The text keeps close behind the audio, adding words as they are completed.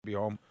Be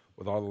home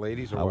with all the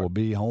ladies, or I what? will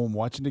be home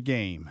watching the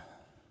game.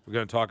 We're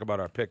going to talk about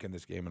our pick in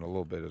this game in a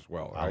little bit as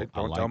well, all right?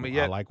 Don't tell me I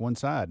yet. like one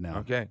side now.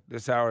 Okay.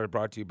 This hour is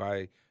brought to you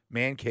by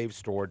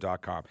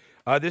mancavestore.com.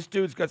 This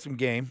dude's got some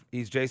game.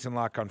 He's Jason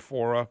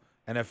Canfora,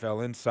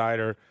 NFL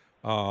Insider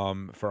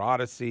for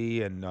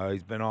Audacy, and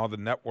he's been all the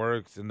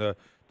networks and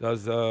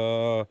does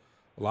a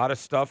lot of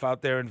stuff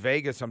out there in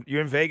Vegas.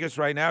 You're in Vegas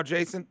right now,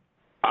 Jason?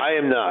 I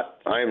am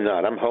not.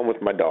 I'm home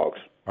with my dogs.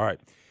 All right.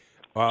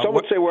 Some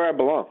would say where I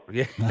belong.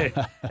 Yeah,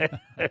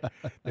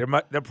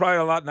 they're probably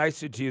a lot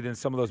nicer to you than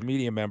some of those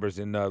media members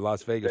in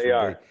Las Vegas. They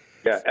are.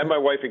 Yeah, and my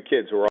wife and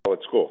kids who are all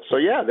at school. So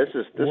yeah, this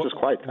is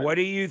quite nice. What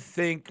do you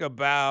think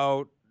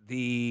about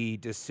the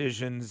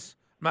decisions?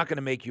 I'm not going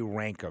to make you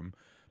rank them,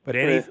 but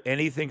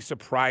anything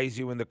surprise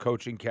you in the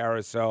coaching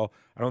carousel?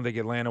 I don't think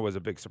Atlanta was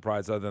a big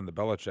surprise other than the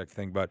Belichick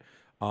thing, but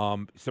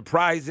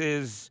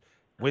surprises,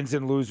 wins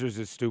and losers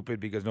is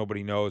stupid because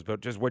nobody knows. But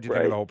just what do you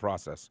think of the whole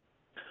process?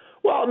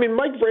 Well, I mean,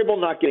 Mike Vrabel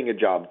not getting a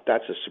job,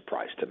 that's a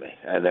surprise to me.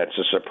 And that's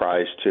a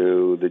surprise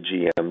to the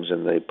GMs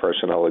and the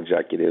personnel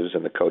executives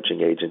and the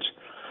coaching agents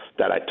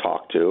that I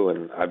talk to.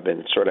 And I've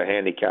been sort of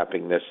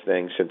handicapping this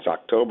thing since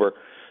October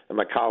in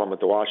my column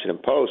at the Washington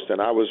Post.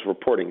 And I was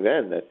reporting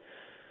then that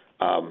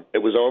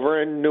it was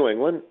over in New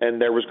England and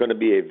there was going to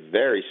be a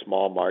very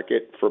small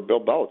market for Bill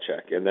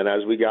Belichick. And then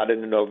as we got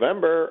into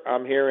November,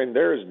 I'm hearing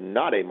there's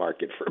not a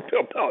market for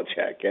Bill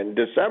Belichick. And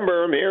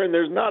December, I'm hearing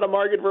there's not a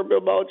market for Bill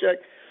Belichick.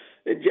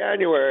 In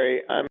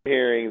January, I'm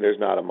hearing there's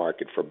not a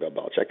market for Bill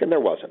Belichick, and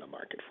there wasn't a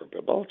market for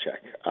Bill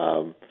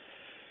Belichick.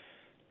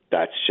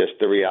 That's just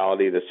the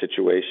reality of the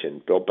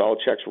situation. Bill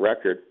Belichick's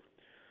record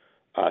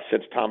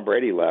since Tom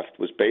Brady left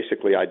was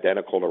basically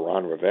identical to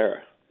Ron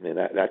Rivera. I mean,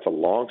 that's a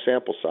long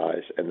sample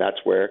size, and that's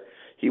where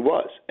he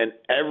was. And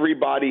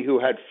everybody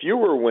who had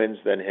fewer wins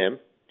than him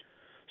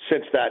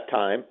since that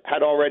time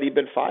had already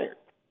been fired.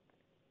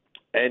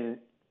 And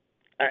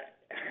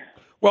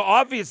well,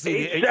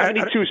 obviously,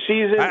 72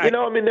 seasons. I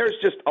mean, there's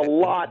just a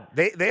lot.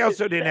 They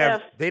also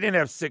didn't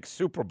have 6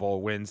 Super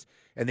Bowl wins,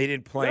 and they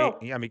didn't play. No.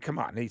 I mean, come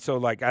on. So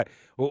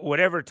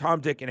whatever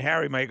Tom, Dick, and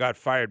Harry might have got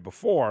fired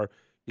before,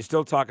 you're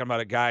still talking about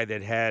a guy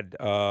that had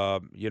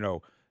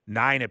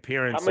 9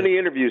 appearances. How many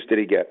interviews did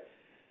he get?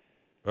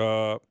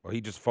 He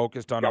just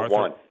focused on Arthur.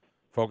 One.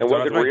 And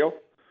was it real?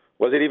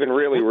 Was it even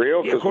really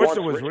real? Yeah, of course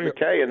it was Rich real.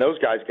 McKay and those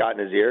guys got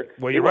in his ear.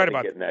 Well, you're right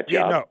about that.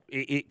 Yeah, no,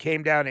 it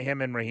came down to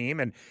him and Raheem.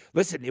 And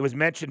listen, it was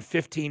mentioned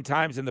 15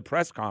 times in the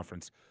press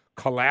conference.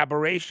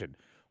 Collaboration.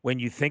 When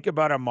you think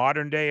about a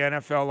modern-day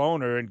NFL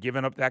owner and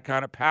giving up that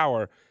kind of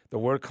power, the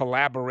word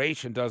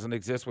collaboration doesn't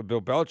exist with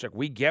Bill Belichick.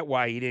 We get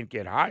why he didn't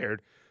get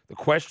hired. The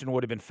question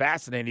would have been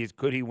fascinating is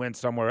could he win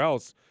somewhere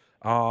else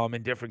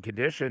in different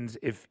conditions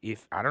if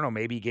I don't know,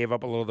 maybe he gave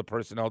up a little of the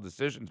personnel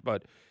decisions.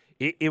 But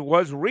it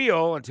was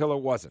real until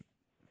it wasn't.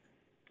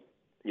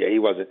 Yeah, he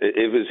wasn't.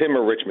 It was him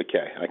or Rich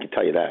McKay. I can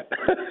tell you that.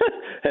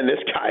 And this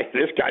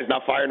guy's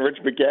not firing Rich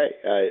McKay.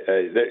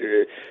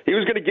 He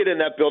was going to get in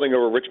that building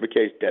over Rich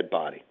McKay's dead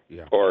body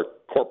or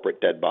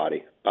corporate dead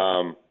body.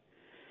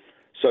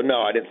 So,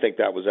 no, I didn't think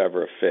that was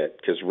ever a fit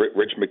because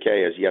Rich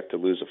McKay has yet to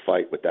lose a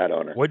fight with that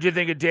owner. What did you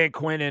think of Dan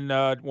Quinn in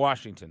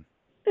Washington?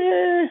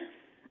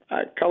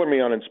 Color me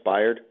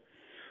uninspired.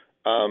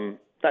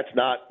 That's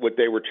not what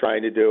they were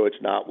trying to do. It's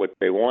not what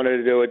they wanted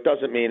to do. It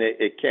doesn't mean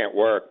it can't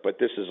work, but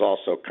this is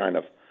also kind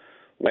of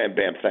wham,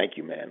 bam, thank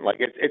you, man. Like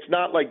it's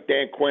not like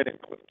Dan Quinn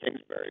and Cliff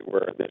Kingsbury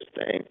were this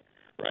thing,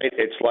 right?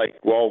 It's like,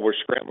 well, we're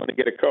scrambling to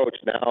get a coach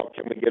now.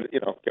 Can we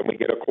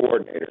get a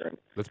coordinator? And,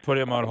 let's put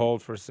him on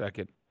hold for a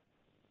second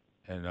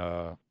and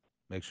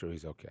make sure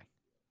he's okay.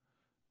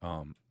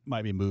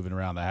 Might be moving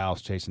around the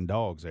house chasing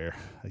dogs there.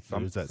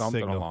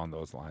 Something along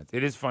those lines.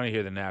 It is funny to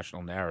hear the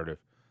national narrative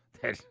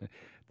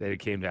that it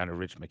came down to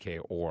Rich McKay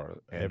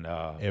and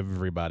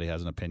everybody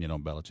has an opinion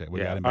on Belichick.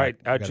 All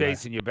right,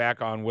 Jason, you're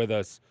back on with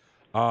us.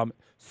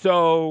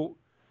 So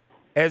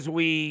as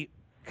we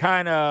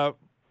kind of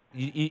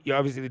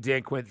obviously the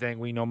Dan Quinn thing,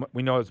 we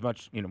know as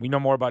much, we know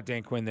more about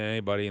Dan Quinn than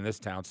anybody in this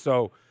town.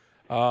 So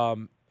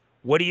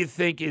what do you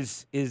think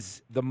is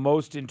the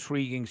most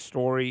intriguing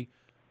story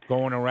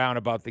going around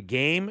about the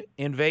game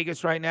in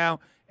Vegas right now,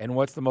 and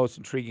what's the most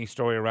intriguing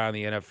story around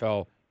the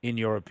NFL in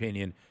your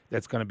opinion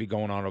that's going to be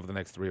going on over the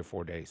next 3 or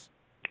 4 days?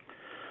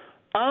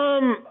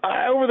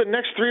 Over the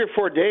next 3 or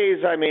 4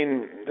 days, I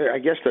mean, I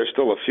guess there's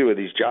still a few of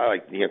these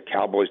jobs, like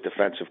Cowboys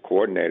defensive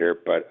coordinator,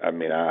 but I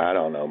mean, I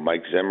don't know,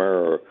 Mike Zimmer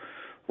or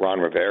Ron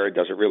Rivera.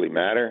 Does it really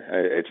matter?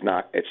 It's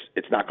not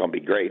going to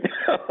be great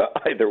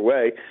either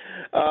way.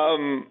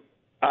 In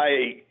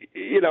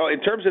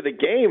terms of the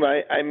game,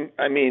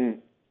 I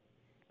mean,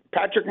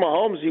 Patrick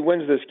Mahomes, he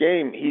wins this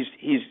game.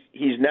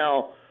 He's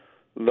now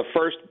the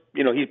first.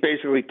 He's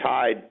basically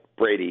tied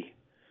Brady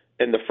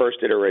in the first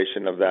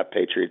iteration of that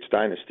Patriots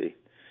dynasty.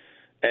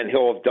 And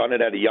he'll have done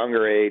it at a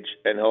younger age,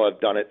 and he'll have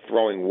done it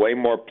throwing way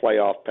more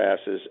playoff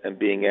passes and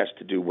being asked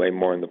to do way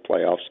more in the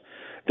playoffs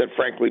than,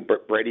 frankly,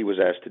 Brady was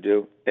asked to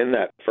do in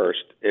that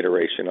first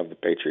iteration of the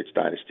Patriots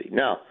dynasty.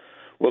 Now,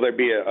 Will there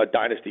be a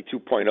Dynasty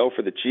 2.0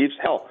 for the Chiefs?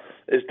 Hell,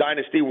 is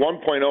Dynasty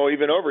 1.0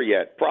 even over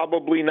yet?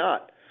 Probably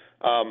not.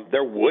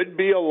 There would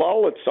be a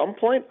lull at some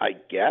point, I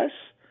guess,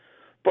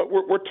 but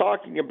we're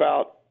talking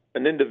about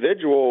an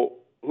individual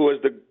who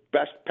has the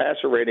best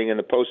passer rating in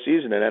the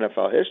postseason in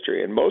NFL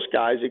history. And most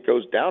guys, it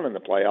goes down in the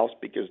playoffs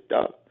because,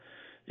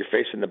 you're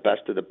facing the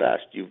best of the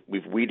best.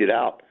 We've weeded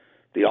out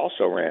the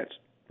also-rans.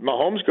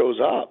 Mahomes goes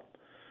up.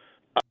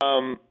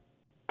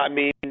 I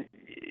mean,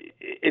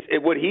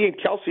 what he and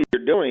Kelsey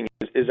are doing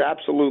is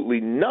absolutely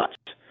nuts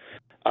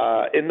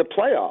in the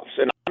playoffs.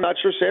 And I'm not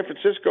sure San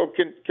Francisco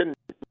can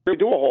really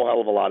do a whole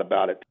hell of a lot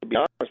about it, to be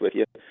honest with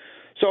you.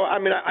 So, I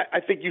mean, I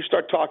think you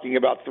start talking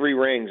about 3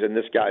 rings, and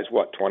this guy's,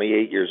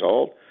 28 years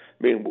old?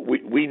 I mean,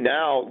 we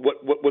now,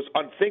 what was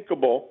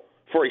unthinkable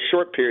for a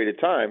short period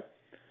of time,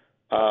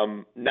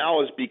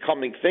 now is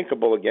becoming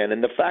thinkable again.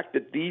 And the fact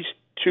that these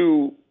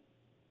 2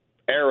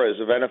 eras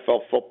of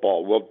NFL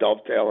football will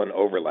dovetail and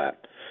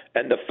overlap,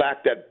 and the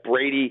fact that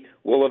Brady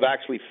will have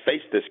actually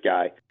faced this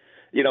guy,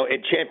 in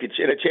a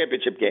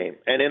championship game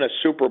and in a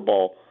Super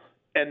Bowl,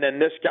 and then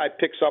this guy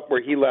picks up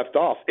where he left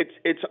off.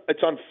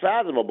 It's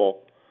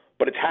unfathomable,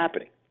 but it's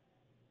happening.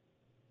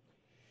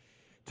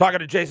 Talking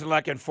to Jason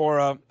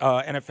Canfora,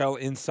 NFL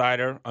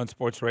Insider on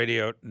Sports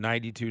Radio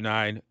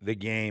 92.9 The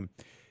Game.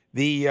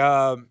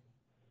 The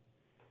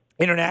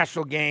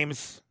international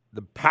games,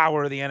 the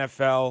power of the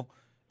NFL,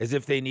 as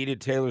if they needed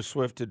Taylor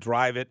Swift to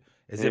drive it,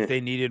 as if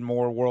they needed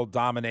more world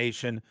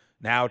domination.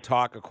 Now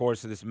talk, of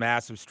course, of this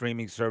massive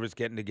streaming service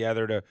getting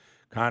together to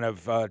kind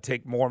of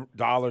take more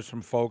dollars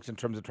from folks in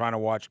terms of trying to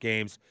watch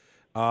games.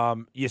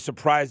 You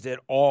surprised at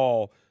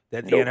all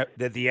that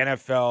the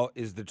NFL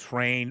is the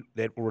train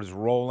that was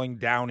rolling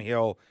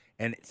downhill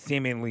and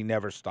seemingly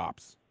never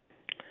stops?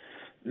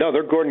 No,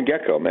 they're Gordon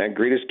Gekko, man.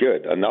 Greed is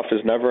good. Enough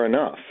is never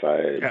enough.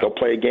 They'll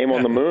play a game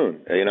on the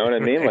moon. You know what I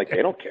mean? Like,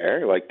 they don't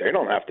care. Like, they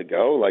don't have to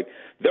go. Like,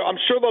 I'm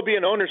sure there'll be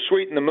an owner's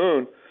suite in the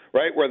moon,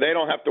 right, where they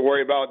don't have to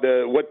worry about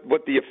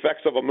what the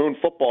effects of a moon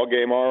football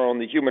game are on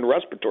the human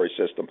respiratory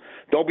system.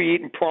 They'll be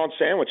eating prawn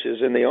sandwiches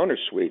in the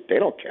owner's suite. They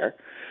don't care.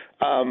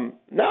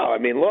 No, I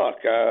mean, look,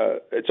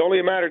 it's only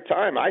a matter of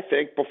time, I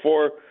think,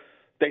 before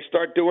they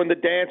start doing the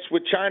dance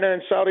with China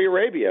and Saudi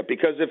Arabia.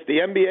 Because if the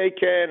NBA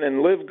can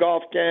and Live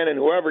Golf can and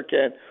whoever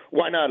can,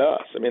 why not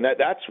us? I mean,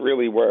 that's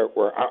really where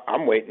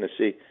I'm waiting to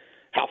see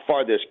how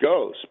far this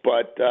goes.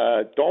 But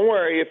don't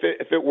worry,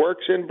 if it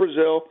works in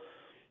Brazil,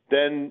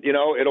 then,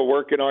 it'll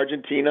work in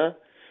Argentina.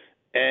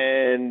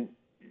 And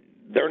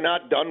they're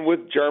not done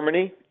with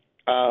Germany.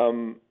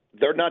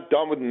 They're not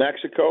done with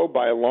Mexico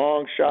by a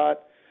long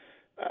shot.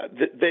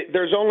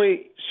 There's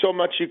only so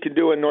much you can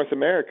do in North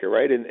America,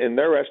 right? In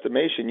their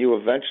estimation, you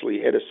eventually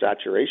hit a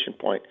saturation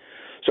point.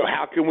 So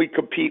how can we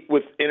compete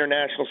with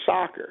international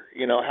soccer?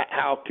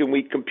 How can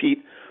we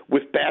compete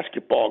with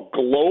basketball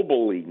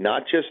globally,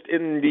 not just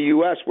in the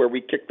U.S. where we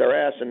kick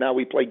their ass and now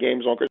we play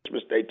games on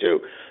Christmas Day too,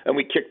 and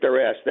we kick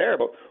their ass there.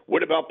 But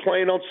what about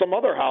playing on some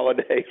other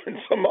holiday in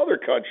some other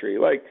country?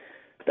 Like,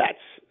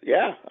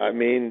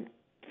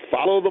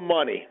 follow the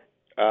money.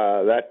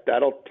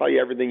 That'll tell you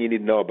everything you need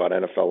to know about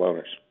NFL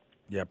owners.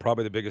 Yeah,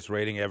 probably the biggest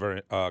rating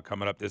ever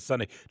coming up this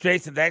Sunday.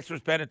 Jason, thanks for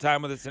spending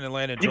time with us in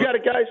Atlanta. You got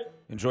it, guys.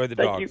 Enjoy the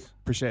Thank dogs. you.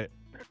 Appreciate it.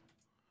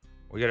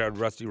 We got our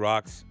Rusty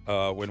Rocks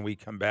when we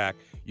come back.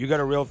 You got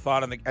a real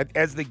thought on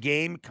as the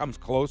game comes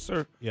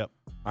closer? Yep.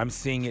 I'm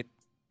seeing it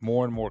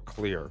more and more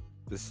clear.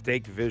 The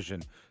stake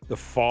vision, the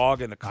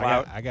fog and the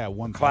cloud. I got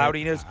one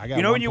cloudiness. I got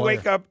one when you player.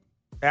 wake up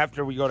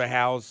after we go to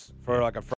Hal's for like a